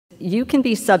you can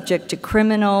be subject to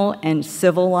criminal and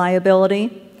civil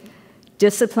liability,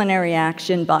 disciplinary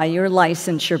action by your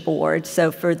licensure board.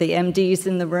 So for the MDs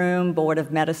in the room, Board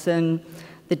of Medicine,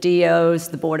 the DOs,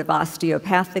 the Board of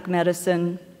Osteopathic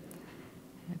Medicine,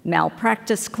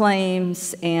 malpractice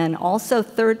claims, and also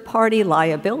third-party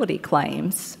liability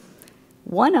claims.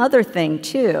 One other thing,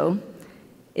 too,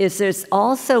 is there's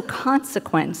also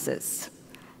consequences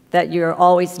that you're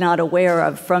always not aware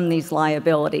of from these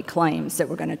liability claims that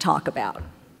we're going to talk about.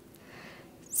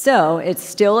 So it's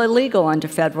still illegal under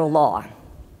federal law.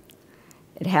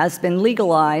 It has been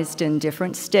legalized in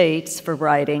different states for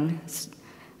writing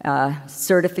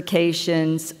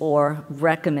certifications or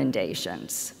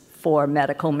recommendations for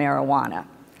medical marijuana.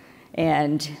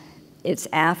 And it's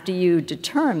after you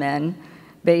determine,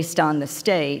 based on the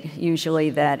state, usually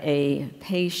that a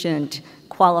patient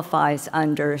qualifies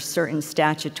under certain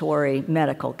statutory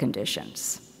medical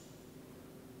conditions.